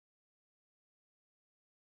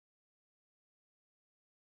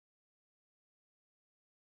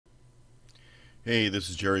Hey, this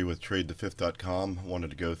is Jerry with TradeTheFifth.com. Wanted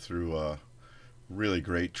to go through a really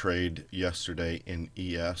great trade yesterday in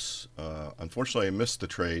ES. Unfortunately, I missed the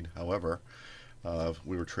trade. However,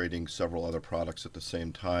 we were trading several other products at the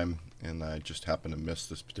same time, and I just happened to miss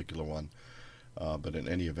this particular one. But in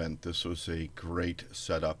any event, this was a great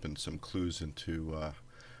setup and some clues into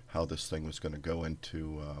how this thing was going to go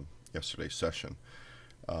into yesterday's session.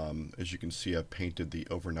 As you can see, I've painted the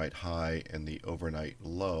overnight high and the overnight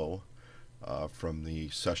low from the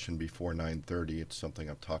session before 9:30. It's something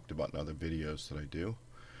I've talked about in other videos that I do.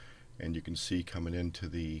 And you can see coming into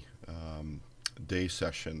the day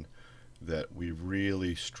session that we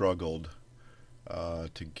really struggled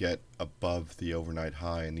to get above the overnight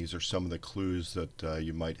high. And these are some of the clues that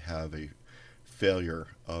you might have a failure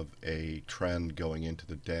of a trend going into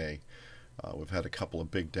the day. We've had a couple of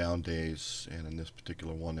big down days, and in this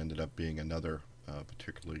particular one ended up being another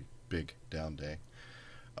particularly big down day.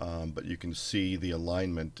 But you can see the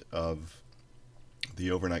alignment of the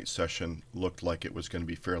overnight session looked like it was going to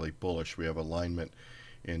be fairly bullish. We have alignment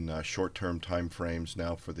in short-term time frames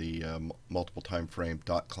now for the multiple time frame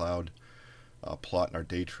dot cloud plot in our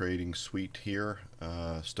day trading suite here.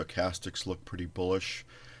 Stochastics look pretty bullish.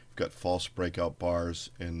 We've got false breakout bars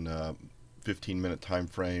in 15-minute time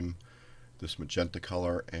frame, this magenta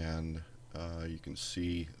color, and you can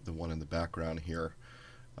see the one in the background here.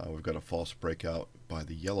 We've got a false breakout by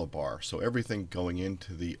the yellow bar. So everything going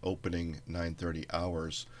into the opening 9:30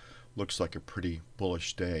 hours looks like a pretty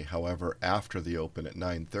bullish day. However, after the open at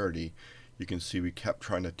 9:30, you can see we kept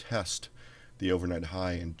trying to test the overnight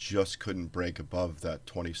high and just couldn't break above that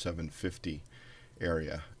 2750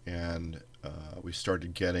 area. And we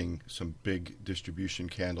started getting some big distribution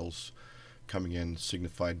candles coming in,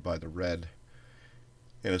 signified by the red.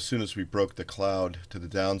 And as soon as we broke the cloud to the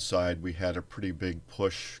downside, we had a pretty big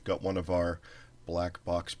push, got one of our black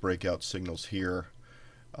box breakout signals here.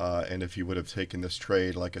 And if you would have taken this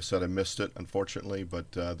trade, like I said, I missed it, unfortunately,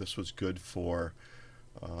 but this was good for,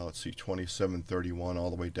 let's see, 27.31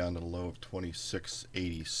 all the way down to the low of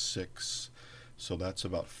 26.86. So that's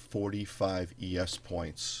about 45 ES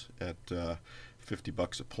points at 50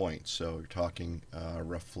 bucks a point. So you're talking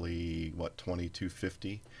roughly, what,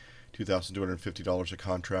 22.50? $2,250 a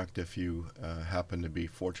contract if you happen to be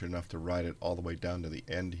fortunate enough to ride it all the way down to the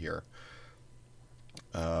end here.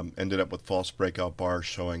 Ended up with false breakout bars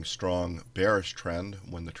showing strong bearish trend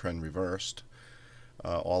when the trend reversed.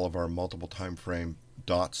 All of our multiple time frame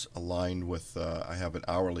dots aligned with, I have an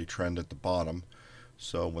hourly trend at the bottom.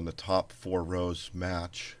 So when the top four rows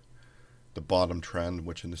match the bottom trend,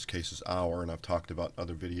 which in this case is hour, and I've talked about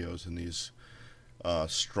other videos in these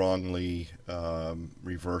strongly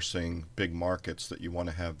reversing big markets that you want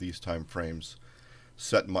to have these time frames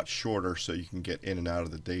set much shorter so you can get in and out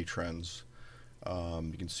of the day trends.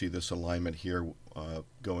 You can see this alignment here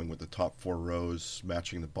going with the top four rows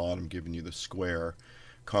matching the bottom, giving you the square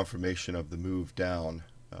confirmation of the move down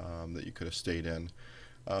that you could have stayed in.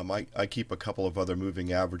 I keep a couple of other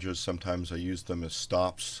moving averages. Sometimes I use them as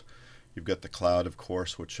stops. You've got the cloud, of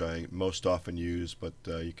course, which I most often use, but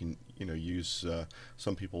you can use,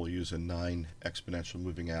 some people will use a 9 exponential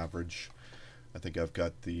moving average. I think I've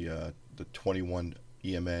got the 21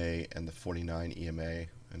 EMA and the 49 EMA,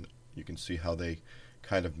 and you can see how they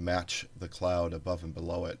kind of match the cloud above and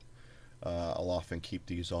below it. I'll often keep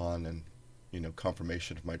these on, and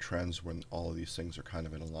confirmation of my trends when all of these things are kind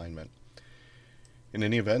of in alignment. In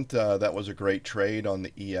any event, that was a great trade on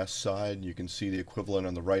the ES side. You can see the equivalent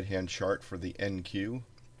on the right-hand chart for the NQ.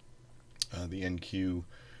 The NQ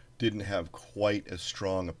didn't have quite as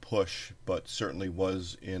strong a push, but certainly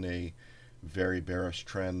was in a very bearish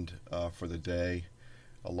trend for the day.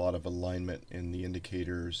 A lot of alignment in the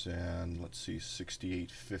indicators, and let's see,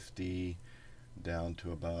 68.50 down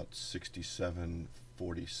to about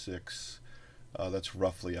 67.46. That's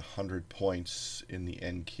roughly 100 points in the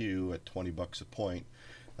NQ at 20 bucks a point.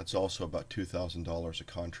 That's also about $2,000 a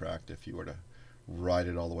contract if you were to ride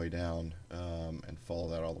it all the way down and follow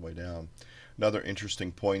that all the way down. Another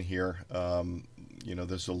interesting point here,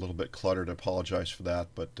 this is a little bit cluttered. I apologize for that,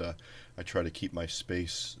 but I try to keep my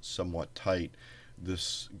space somewhat tight.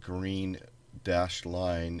 This green dashed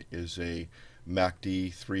line is a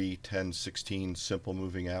MACD 3, 10, 16 simple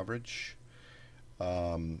moving average.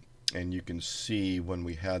 And you can see when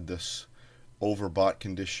we had this overbought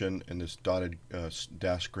condition and this dotted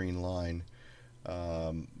dashed green line,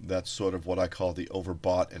 that's sort of what I call the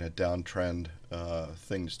overbought and a downtrend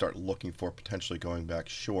thing to start looking for, potentially going back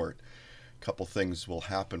short. A couple things will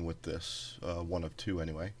happen with this, one of two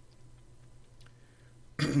anyway.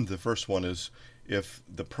 The first one is if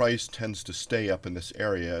the price tends to stay up in this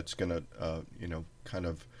area, it's going to kind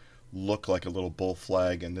of look like a little bull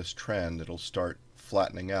flag in this trend, it'll start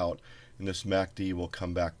flattening out, and this MACD will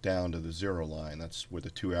come back down to the 0 line. That's where the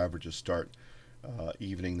two averages start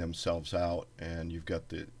evening themselves out, and you've got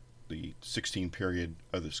the 16 period,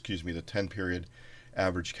 or the 10 period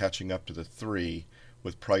average catching up to the 3,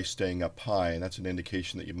 with price staying up high, and that's an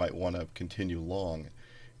indication that you might want to continue long.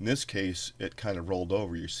 In this case, it kind of rolled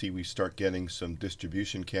over. You see we start getting some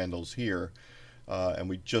distribution candles here, and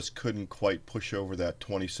we just couldn't quite push over that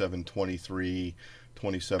 27.23,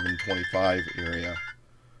 27.25 area.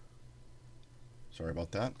 Sorry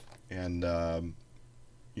about that. And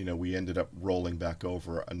you know, we ended up rolling back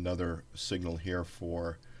over another signal here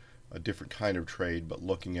for a different kind of trade, but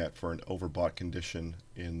looking at for an overbought condition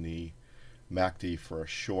in the MACD for a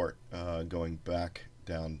short, going back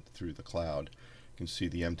down through the cloud. You can see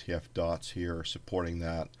the MTF dots here supporting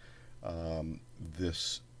that.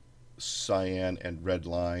 This cyan and red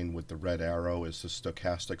line with the red arrow is the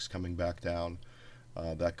stochastics coming back down.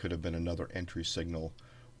 That could have been another entry signal,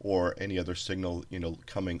 or any other signal, you know,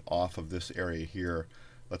 coming off of this area here,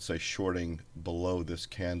 let's say shorting below this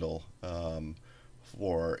candle,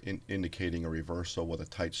 for indicating a reversal with a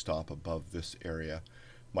tight stop above this area.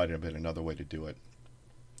 Might have been another way to do it.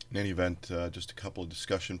 In any event, just a couple of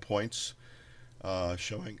discussion points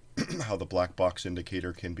showing how the black box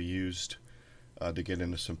indicator can be used to get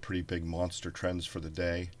into some pretty big monster trends for the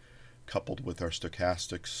day, coupled with our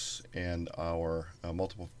stochastics and our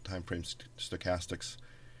multiple time frame stochastics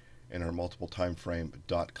and our multiple time frame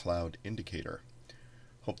dot cloud indicator.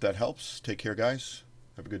 Hope that helps. Take care, guys.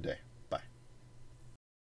 Have a good day.